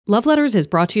Love Letters is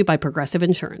brought to you by Progressive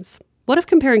Insurance. What if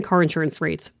comparing car insurance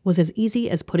rates was as easy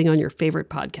as putting on your favorite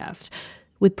podcast?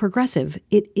 With Progressive,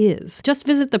 it is. Just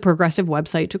visit the Progressive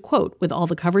website to quote with all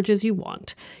the coverages you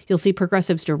want. You'll see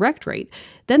Progressive's direct rate.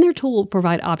 Then their tool will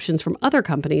provide options from other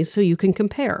companies so you can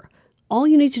compare. All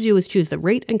you need to do is choose the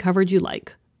rate and coverage you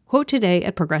like. Quote today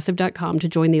at Progressive.com to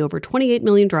join the over 28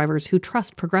 million drivers who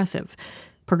trust Progressive.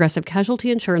 Progressive Casualty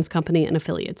Insurance Company and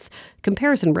Affiliates.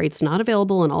 Comparison rates not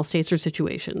available in all states or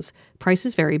situations.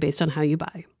 Prices vary based on how you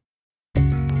buy.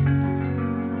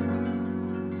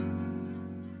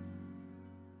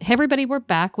 Hey everybody, we're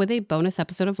back with a bonus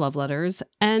episode of Love Letters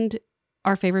and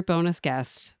our favorite bonus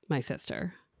guest, my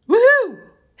sister. Woohoo!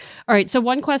 All right, so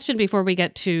one question before we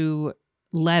get to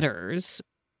letters.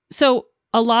 So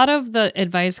a lot of the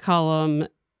advice column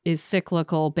is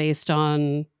cyclical based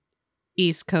on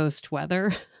East Coast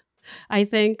weather, I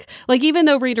think. Like, even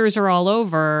though readers are all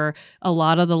over, a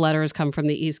lot of the letters come from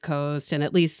the East Coast, and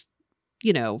at least,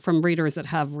 from readers that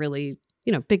have really,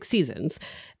 big seasons.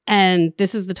 And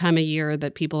this is the time of year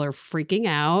that people are freaking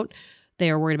out. They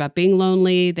are worried about being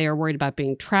lonely. They are worried about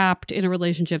being trapped in a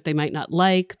relationship they might not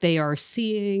like. They are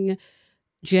seeing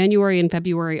January and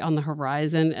February on the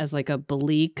horizon as like a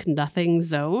bleak nothing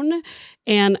zone.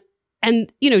 And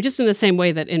just in the same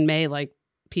way that in May, like,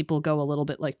 people go a little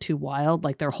bit like too wild,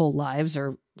 like their whole lives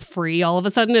are free all of a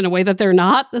sudden in a way that they're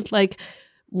not. Like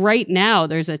right now,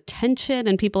 there's a tension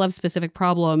and people have specific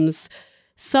problems,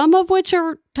 some of which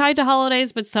are tied to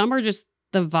holidays, but some are just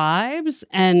the vibes.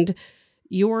 And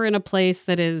you're in a place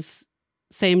that is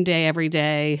same day, every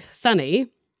day, sunny.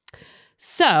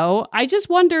 So I just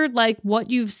wondered, like, what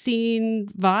you've seen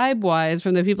vibe-wise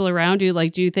from the people around you.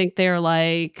 Like, do you think they're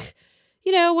like,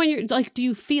 when you're like, do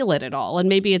you feel it at all? And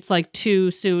maybe it's like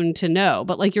too soon to know,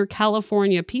 but like your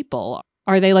California people,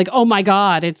 are they like, oh my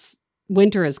God,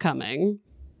 winter is coming?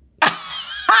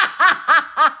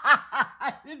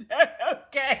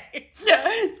 Okay.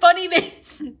 Funny,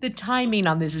 the timing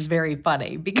on this is very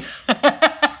funny because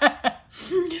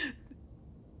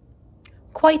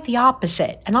quite the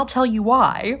opposite. And I'll tell you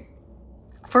why.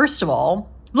 First of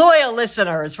all, loyal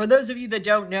listeners, for those of you that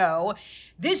don't know,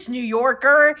 this New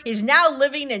Yorker is now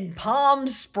living in Palm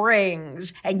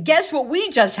Springs. And guess what we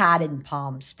just had in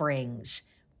Palm Springs?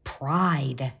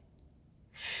 Pride.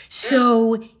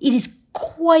 So it is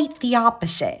quite the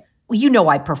opposite. Well,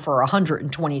 I prefer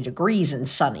 120 degrees and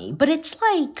sunny, but it's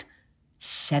like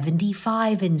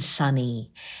 75 and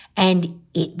sunny. And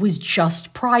it was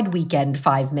just Pride weekend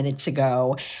 5 minutes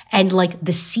ago. And like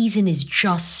the season is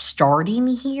just starting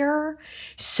here.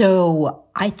 So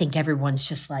I think everyone's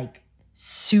just like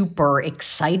super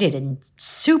excited and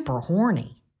super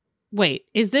horny. Wait,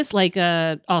 is this like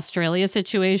a Australia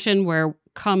situation where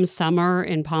come summer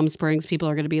in Palm Springs, people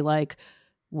are going to be like,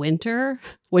 winter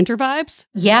vibes?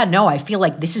 Yeah, no, I feel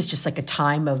like this is just like a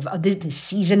time of the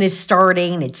season is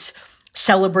starting. It's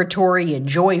celebratory and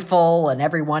joyful, and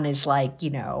everyone is like,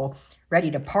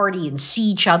 ready to party and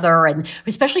see each other. And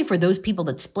especially for those people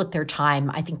that split their time,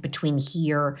 I think, between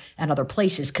here and other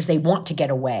places because they want to get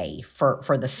away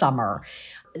for the summer.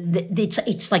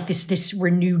 It's like this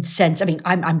renewed sense. I mean,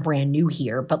 I'm brand new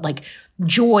here, but like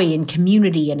joy and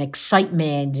community and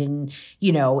excitement. And,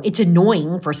 it's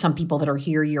annoying for some people that are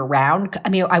here year round. I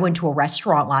mean, I went to a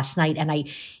restaurant last night and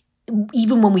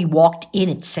even when we walked in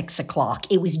at 6:00,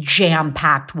 it was jam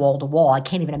packed wall to wall. I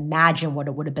can't even imagine what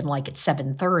it would have been like at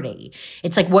 7:30.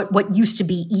 It's like what used to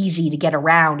be easy to get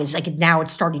around is like now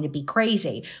it's starting to be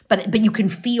crazy, but you can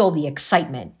feel the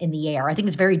excitement in the air. I think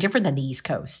it's very different than the East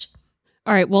Coast.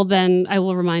 All right. Well, then I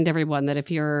will remind everyone that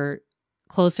if you're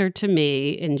closer to me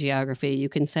in geography, you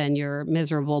can send your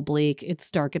miserable, bleak,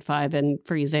 it's dark at 5 and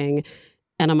freezing,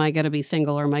 and am I going to be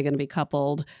single or am I going to be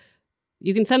coupled?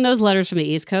 You can send those letters from the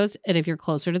East Coast. And if you're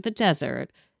closer to the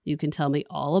desert, you can tell me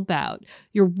all about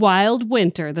your wild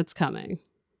winter that's coming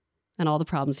and all the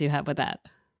problems you have with that.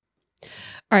 All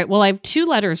right. Well, I have 2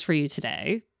 letters for you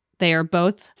today. They are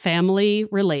both family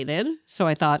related. So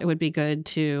I thought it would be good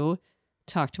to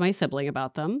talk to my sibling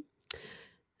about them.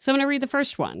 So I'm going to read the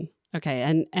first one. Okay.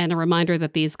 And a reminder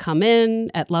that these come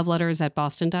in at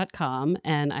loveletters@boston.com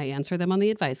and I answer them on the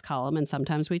advice column. And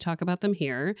sometimes we talk about them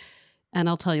here. And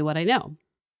I'll tell you what I know.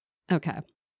 Okay.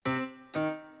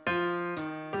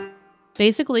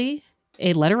 Basically,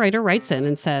 a letter writer writes in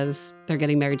and says they're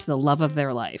getting married to the love of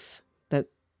their life. That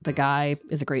the guy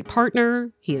is a great partner,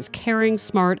 he is caring,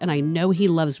 smart, and I know he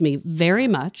loves me very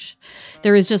much.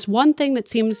 There is just one thing that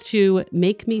seems to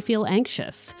make me feel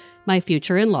anxious. My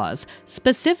future in-laws,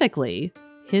 specifically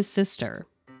his sister.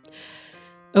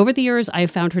 Over the years, I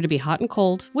have found her to be hot and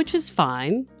cold, which is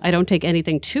fine. I don't take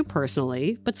anything too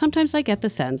personally, but sometimes I get the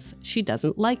sense she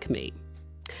doesn't like me.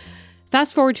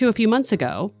 Fast forward to a few months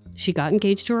ago, she got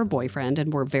engaged to her boyfriend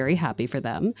and we're very happy for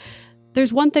them.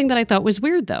 There's one thing that I thought was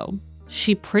weird though.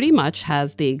 She pretty much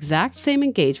has the exact same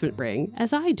engagement ring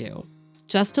as I do,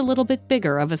 just a little bit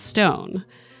bigger of a stone.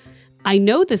 I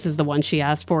know this is the one she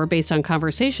asked for based on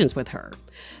conversations with her.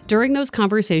 During those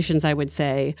conversations, I would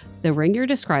say, the ring you're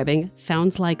describing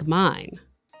sounds like mine.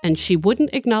 And she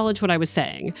wouldn't acknowledge what I was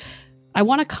saying. I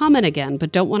want to comment again,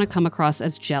 but don't want to come across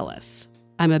as jealous.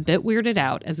 I'm a bit weirded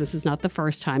out as this is not the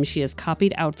first time she has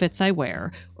copied outfits I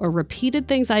wear or repeated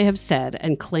things I have said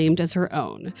and claimed as her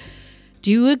own.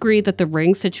 Do you agree that the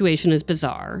ring situation is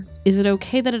bizarre? Is it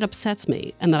okay that it upsets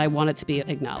me and that I want it to be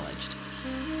acknowledged?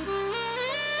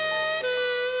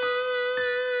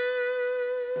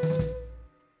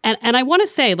 And I want to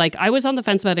say, I was on the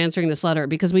fence about answering this letter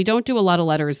because we don't do a lot of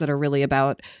letters that are really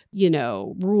about,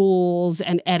 rules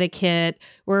and etiquette.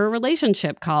 We're a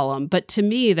relationship column. But to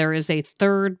me, there is a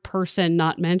third person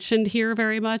not mentioned here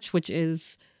very much, which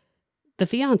is the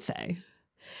fiance.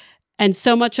 And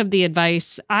so much of the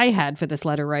advice I had for this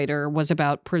letter writer was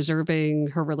about preserving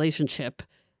her relationship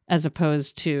as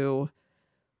opposed to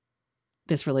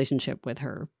this relationship with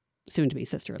her soon-to-be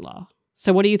sister-in-law.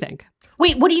 So what do you think?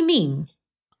 Wait, what do you mean?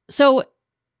 So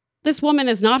this woman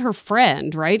is not her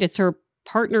friend, right? It's her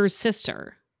partner's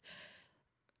sister.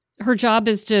 Her job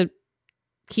is to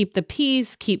keep the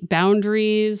peace, keep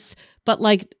boundaries, but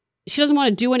she doesn't want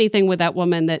to do anything with that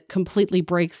woman that completely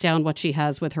breaks down what she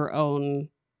has with her own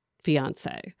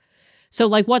fiance. So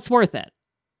what's worth it?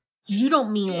 You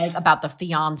don't mean about the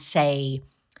fiance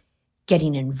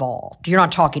getting involved. You're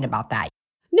not talking about that.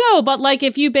 No, but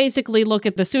if you basically look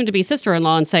at the soon-to-be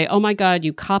sister-in-law and say, oh my God,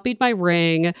 you copied my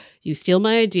ring, you steal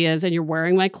my ideas, and you're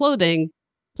wearing my clothing,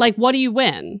 what do you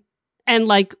win? And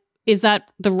is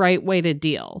that the right way to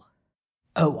deal?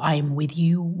 Oh, I'm with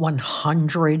you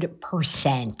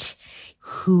 100%.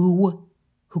 Who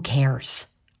cares?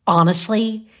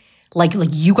 Honestly,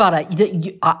 you gotta,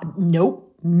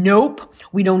 nope.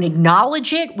 We don't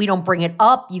acknowledge it. We don't bring it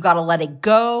up. You gotta let it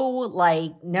go.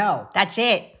 No, that's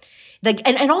it.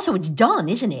 And also it's done,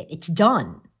 isn't it? It's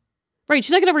done. Right.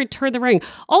 She's not going to return the ring.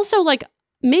 Also,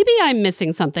 maybe I'm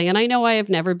missing something. And I know I have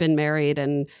never been married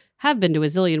and have been to a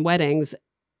zillion weddings.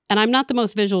 And I'm not the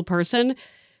most visual person.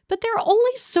 But there are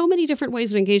only so many different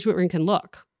ways an engagement ring can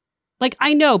look.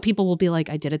 I know people will be I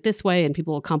did it this way. And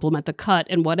people will compliment the cut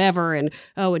and whatever. And,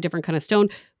 a different kind of stone.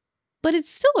 But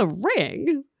it's still a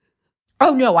ring.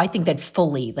 Oh, no. I think that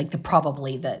fully,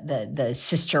 probably the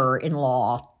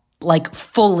sister-in-law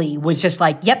fully was just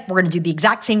yep, we're going to do the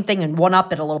exact same thing and one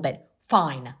up it a little bit.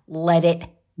 Fine. Let it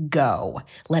go.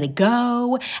 Let it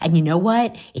go. And you know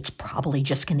what? It's probably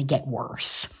just going to get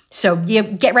worse. So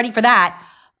get ready for that.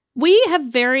 We have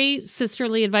very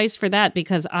sisterly advice for that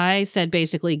because I said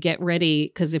basically get ready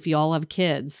because if you all have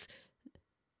kids,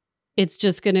 it's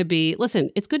just going to be, listen,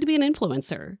 it's good to be an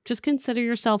influencer. Just consider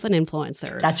yourself an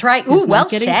influencer. That's right. Ooh, well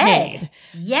said. Paid.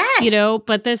 Yes.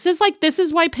 But this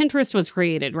is why Pinterest was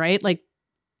created, right?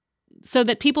 So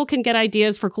that people can get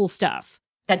ideas for cool stuff.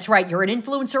 That's right. You're an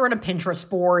influencer on a Pinterest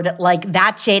board.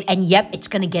 That's it. And yep, it's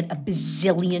going to get a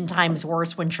bazillion times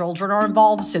worse when children are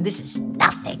involved. So this is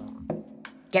nothing.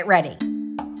 Get ready.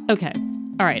 Okay.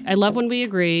 All right. I love when we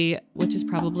agree, which is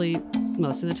probably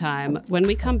most of the time. When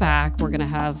we come back, we're going to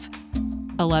have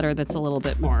a letter that's a little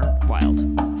bit more wild.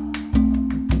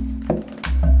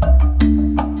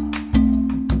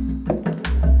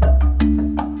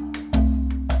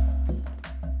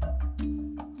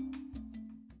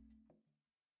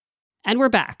 And we're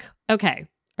back. Okay.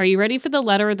 Are you ready for the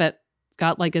letter that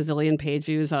got a zillion page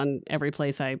views on every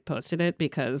place I posted it?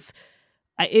 Because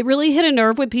it really hit a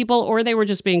nerve with people, or they were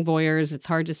just being voyeurs. It's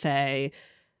hard to say.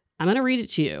 I'm going to read it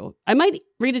to you. I might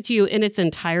read it to you in its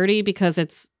entirety because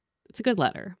it's a good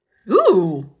letter.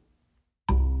 Ooh.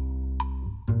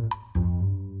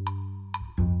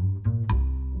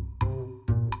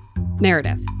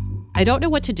 Meredith, I don't know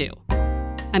what to do.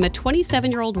 I'm a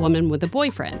 27-year-old woman with a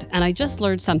boyfriend, and I just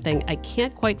learned something I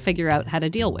can't quite figure out how to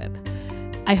deal with.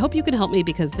 I hope you can help me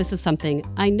because this is something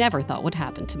I never thought would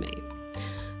happen to me.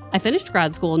 I finished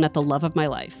grad school and met the love of my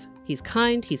life. He's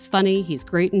kind, he's funny, he's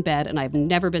great in bed, and I've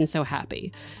never been so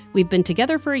happy. We've been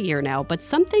together for a year now, but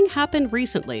something happened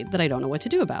recently that I don't know what to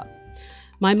do about.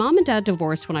 My mom and dad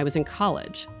divorced when I was in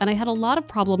college, and I had a lot of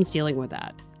problems dealing with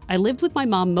that. I lived with my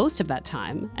mom most of that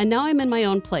time, and now I'm in my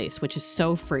own place, which is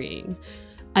so freeing.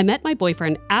 I met my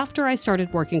boyfriend after I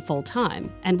started working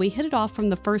full-time, and we hit it off from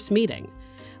the first meeting.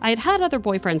 I had had other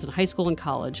boyfriends in high school and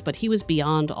college, but he was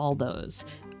beyond all those.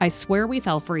 I swear we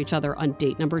fell for each other on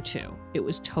date number 2. It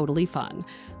was totally fun.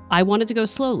 I wanted to go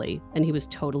slowly, and he was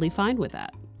totally fine with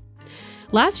that.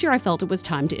 Last year, I felt it was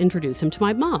time to introduce him to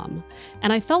my mom,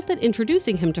 and I felt that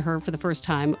introducing him to her for the first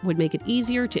time would make it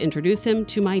easier to introduce him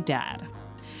to my dad.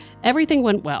 Everything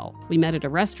went well. We met at a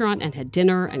restaurant and had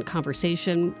dinner and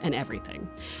conversation and everything.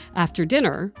 After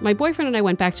dinner, my boyfriend and I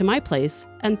went back to my place,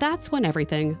 and that's when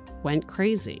everything went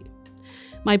crazy.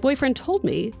 My boyfriend told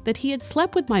me that he had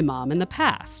slept with my mom in the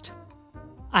past.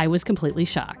 I was completely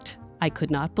shocked. I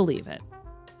could not believe it.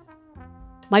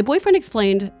 My boyfriend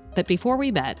explained that before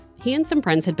we met, he and some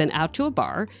friends had been out to a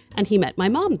bar, and he met my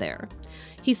mom there.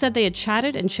 He said they had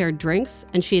chatted and shared drinks,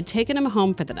 and she had taken him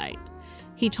home for the night.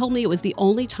 He told me it was the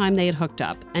only time they had hooked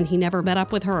up, and he never met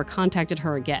up with her or contacted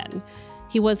her again.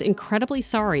 He was incredibly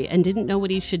sorry and didn't know what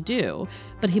he should do,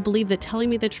 but he believed that telling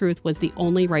me the truth was the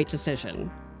only right decision.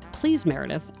 Please,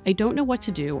 Meredith, I don't know what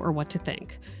to do or what to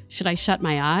think. Should I shut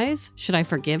my eyes? Should I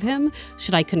forgive him?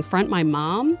 Should I confront my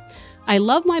mom? I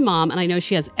love my mom, and I know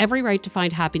she has every right to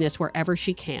find happiness wherever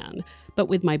she can. But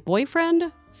with my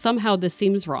boyfriend, somehow this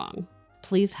seems wrong.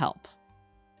 Please help.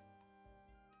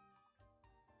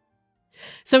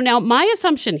 So now my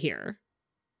assumption here,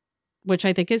 which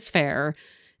I think is fair,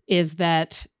 is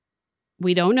that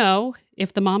we don't know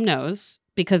if the mom knows,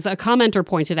 because a commenter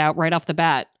pointed out right off the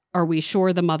bat, are we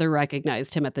sure the mother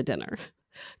recognized him at the dinner?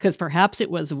 Because perhaps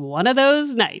it was one of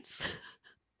those nights.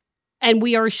 And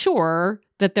we are sure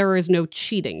that there is no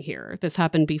cheating here. This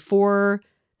happened before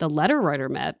the letter writer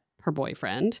met her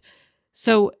boyfriend.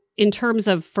 So in terms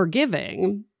of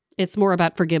forgiving, it's more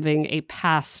about forgiving a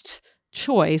past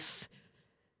choice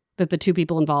that the two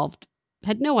people involved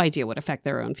had no idea would affect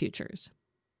their own futures.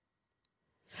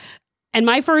 And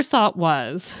my first thought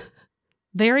was,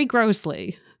 very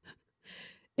grossly,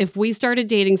 if we started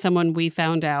dating someone we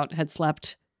found out had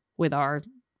slept with our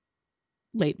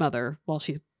late mother while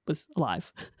she was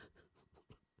alive,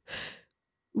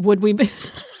 would we be...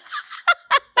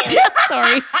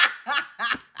 Sorry.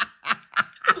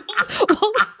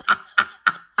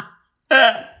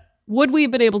 Would we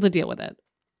have been able to deal with it?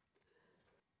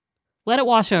 Let it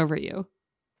wash over you.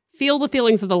 Feel the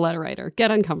feelings of the letter writer. Get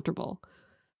uncomfortable.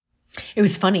 It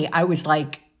was funny. I was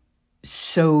like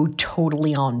so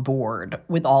totally on board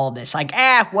with all of this. Like,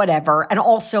 whatever. And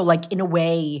also, like, in a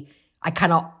way, I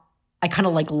kind of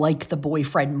like the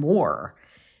boyfriend more,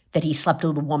 that he slept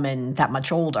with a woman that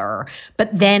much older.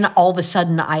 But then all of a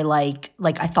sudden I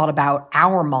I thought about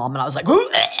our mom, and I was like,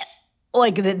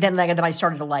 then I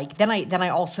started to like, then I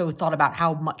also thought about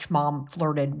how much mom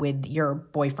flirted with your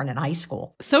boyfriend in high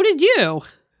school. So did you.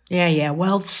 Yeah.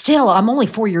 Well, still, I'm only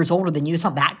 4 years older than you. It's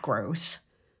not that gross.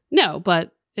 No,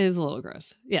 but it is a little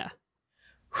gross. Yeah.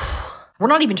 We're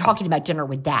not even talking about dinner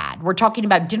with dad. We're talking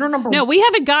about dinner number one. No, we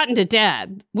haven't gotten to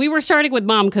dad. We were starting with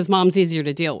mom because mom's easier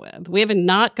to deal with. We haven't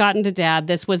not gotten to dad.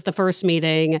 This was the first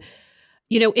meeting.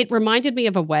 You know, it reminded me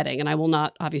of a wedding, and I will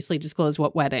not obviously disclose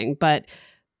what wedding, but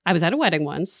I was at a wedding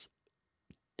once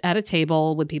at a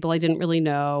table with people I didn't really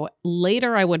know.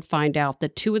 Later, I would find out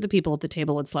that 2 of the people at the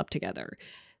table had slept together.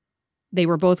 They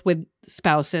were both with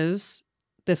spouses.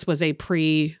 This was a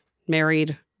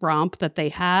pre-married romp that they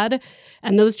had.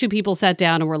 And those 2 people sat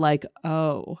down and were like,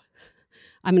 oh,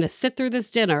 I'm going to sit through this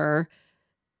dinner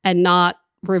and not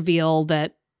reveal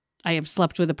that I have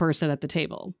slept with a person at the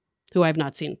table who I've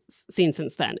not seen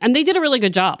since then. And they did a really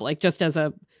good job. Like, just as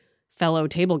a fellow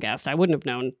table guest, I wouldn't have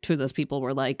known 2 of those people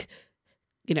were like,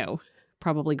 you know,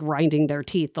 probably grinding their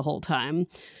teeth the whole time.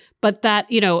 But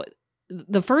that, you know,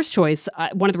 the first choice,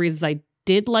 one of the reasons I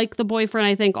did like the boyfriend,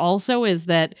 I think also, is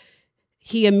that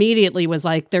he immediately was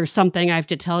like, there's something I have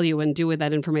to tell you, and do with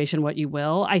that information what you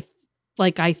will. I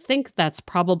think that's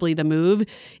probably the move,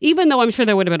 even though I'm sure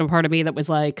there would have been a part of me that was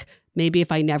like, maybe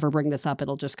if I never bring this up,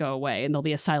 it'll just go away, and there'll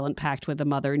be a silent pact with the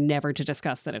mother never to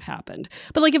discuss that it happened.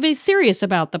 But like, if he's serious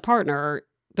about the partner,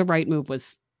 the right move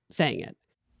was saying it.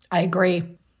 I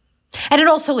agree. And it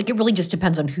also, like, it really just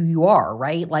depends on who you are,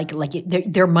 right?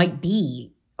 There might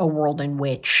be a world in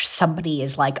which somebody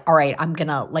is like, all right, I'm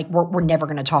gonna, like, we're never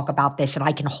gonna talk about this, and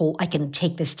I can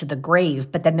take this to the grave.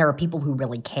 But then there are people who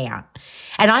really can't,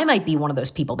 and I might be one of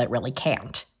those people that really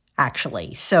can't,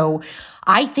 actually. So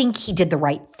I think he did the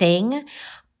right thing.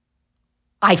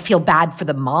 I feel bad for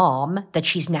the mom that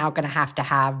she's now going to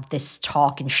have this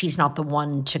talk, and she's not the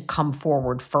one to come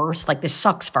forward first. Like, this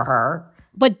sucks for her.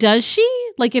 But does she?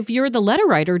 Like, if you're the letter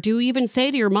writer, do you even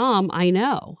say to your mom, I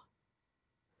know?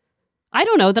 I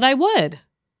don't know that I would.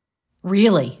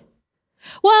 Really?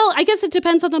 Well, I guess it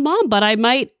depends on the mom, but I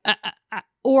might,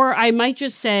 or I might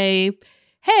just say,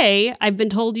 hey, I've been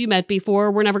told you met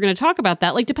before. We're never going to talk about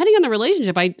that. Like, depending on the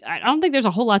relationship, I don't think there's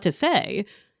a whole lot to say.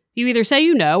 You either say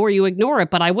you know or you ignore it,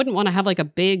 but I wouldn't want to have like a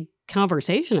big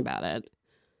conversation about it.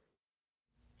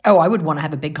 Oh, I would want to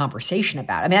have a big conversation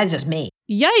about it. I mean, that's just me.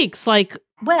 Yikes. Like,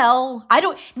 well,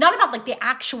 not about like the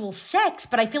actual sex,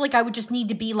 but I feel like I would just need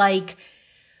to be like,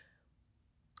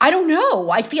 I don't know.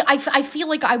 I feel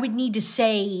like I would need to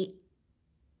say,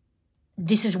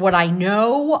 this is what I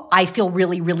know. I feel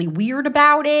really, really weird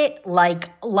about it. Like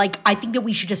I think that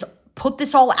we should just put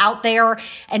this all out there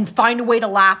and find a way to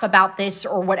laugh about this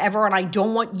or whatever. And I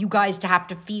don't want you guys to have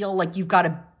to feel like you've got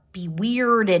to be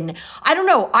weird. And I don't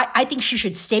know. I think she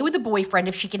should stay with the boyfriend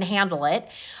if she can handle it.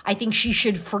 I think she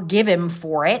should forgive him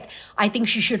for it. I think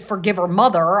she should forgive her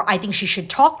mother. I think she should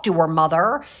talk to her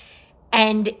mother.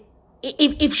 And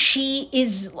if she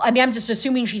is, I mean, I'm just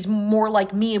assuming she's more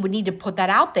like me and would need to put that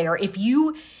out there. If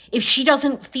she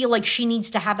doesn't feel like she needs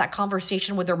to have that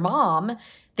conversation with her mom,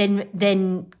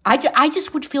 then I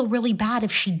just would feel really bad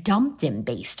if she dumped him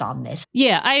based on this.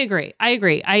 Yeah, I agree.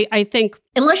 I think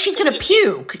unless she's going to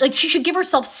puke, like she should give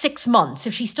herself 6 months.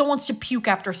 If she still wants to puke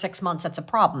after 6 months, that's a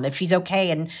problem. If she's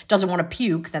okay and doesn't want to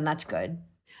puke, then that's good.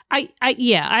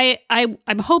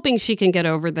 I'm hoping she can get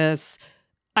over this.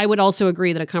 I would also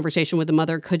agree that a conversation with the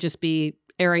mother could just be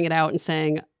airing it out and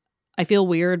saying, I feel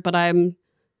weird, but I'm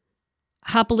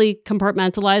happily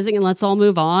compartmentalizing and let's all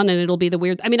move on and it'll be the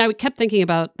weird. I mean, I kept thinking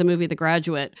about the movie The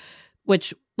Graduate,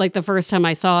 which like the first time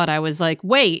I saw it, I was like,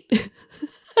 wait,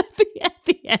 at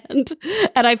the end.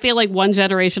 And I feel like one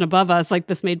generation above us, like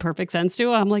this made perfect sense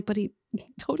to. I'm like, but he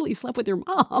totally slept with your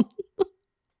mom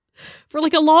for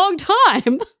like a long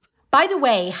time. By the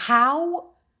way,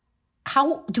 how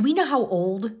do we know how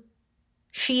old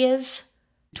she is?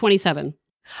 27.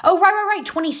 Oh, right.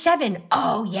 27.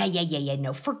 Oh, yeah.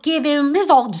 No, forgive him. This is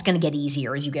all just going to get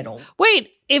easier as you get old.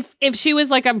 Wait, if she was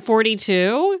like, I'm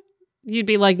 42, you'd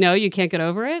be like, no, you can't get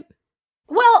over it?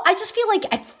 Well, I just feel like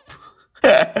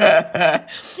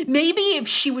maybe if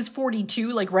she was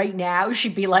 42, like right now,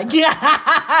 she'd be like,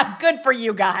 yeah, good for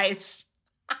you guys.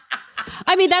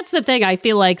 I mean, that's the thing. I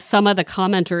feel like some of the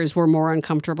commenters were more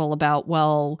uncomfortable about,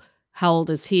 well, how old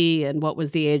is he and what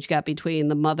was the age gap between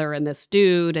the mother and this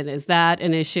dude? And is that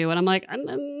an issue? And I'm like,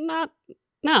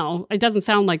 no, it doesn't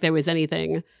sound like there was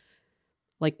anything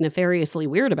like nefariously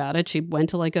weird about it. She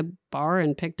went to like a bar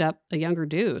and picked up a younger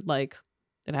dude. Like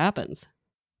it happens.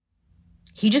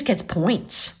 He just gets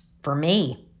points for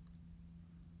me.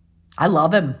 I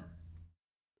love him.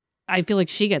 I feel like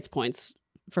she gets points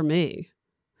for me,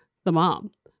 the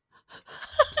mom.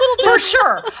 For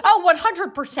sure. Oh,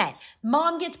 100%.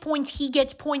 Mom gets points. He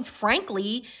gets points.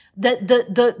 Frankly,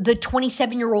 the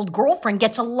 27-year-old girlfriend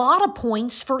gets a lot of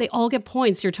points for. They all get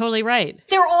points. You're totally right.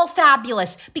 They're all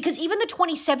fabulous because even the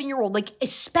 27-year-old, like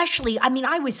especially, I mean,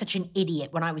 I was such an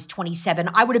idiot when I was 27.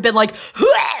 I would have been like,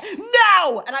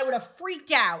 no, and I would have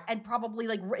freaked out and probably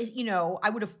like, I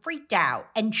would have freaked out.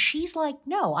 And she's like,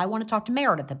 no, I want to talk to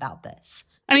Meredith about this.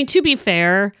 I mean, to be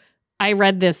fair, I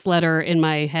read this letter in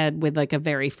my head with like a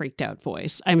very freaked out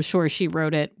voice. I'm sure she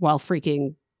wrote it while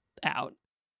freaking out.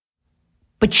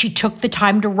 But she took the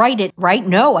time to write it, right?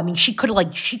 No, I mean, she could have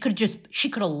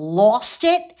lost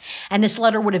it. And this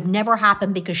letter would have never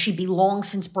happened because she'd be long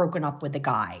since broken up with the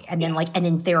guy and then and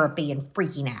in therapy and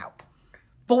freaking out.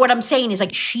 But what I'm saying is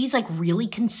like, she's like really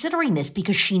considering this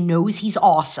because she knows he's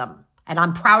awesome. And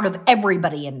I'm proud of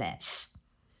everybody in this.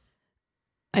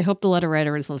 I hope the letter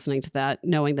writer is listening to that,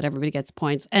 knowing that everybody gets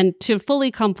points. And to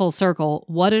fully come full circle,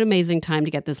 what an amazing time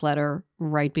to get this letter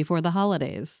right before the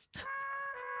holidays.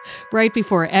 Right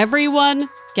before everyone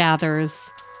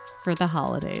gathers for the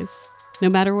holidays, no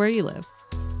matter where you live.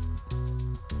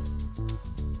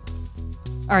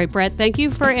 All right, Brette, thank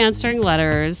you for answering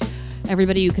letters.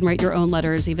 Everybody, you can write your own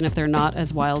letters, even if they're not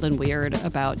as wild and weird,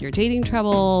 about your dating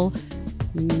trouble,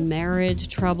 marriage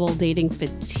trouble, dating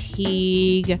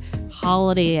fatigue,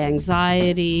 holiday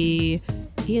anxiety,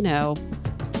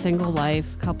 single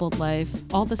life, coupled life,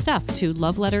 all the stuff to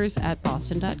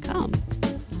loveletters@boston.com.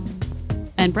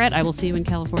 And Brette, I will see you in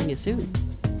California soon.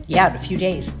 Yeah, in a few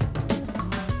days.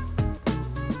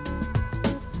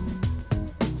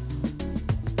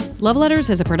 Love Letters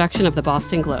is a production of the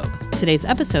Boston Globe. Today's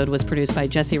episode was produced by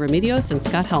Jesse Remedios and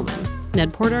Scott Hellman.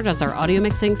 Ned Porter does our audio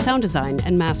mixing, sound design,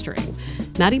 and mastering.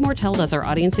 Maddie Mortel does our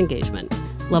audience engagement.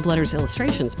 Love Letters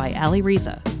illustrations by Ali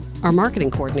Riza. Our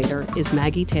marketing coordinator is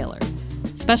Maggie Taylor.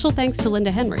 Special thanks to Linda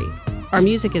Henry. Our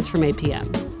music is from APM.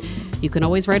 You can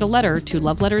always write a letter to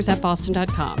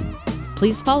loveletters@boston.com.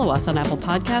 Please follow us on Apple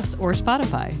Podcasts or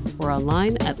Spotify. We're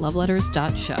online at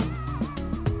loveletters.show.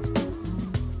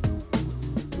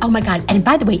 Oh my God. And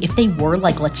by the way, if they were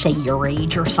like, let's say your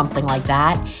age or something like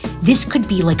that, this could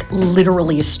be like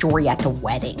literally a story at the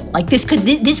wedding. Like this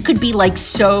could be like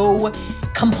so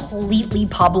completely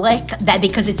public that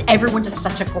because everyone just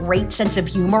has such a great sense of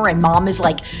humor and mom is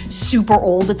like super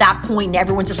old at that point and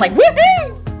everyone's just like,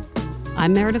 woohoo!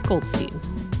 I'm Meredith Goldstein.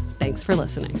 Thanks for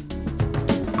listening.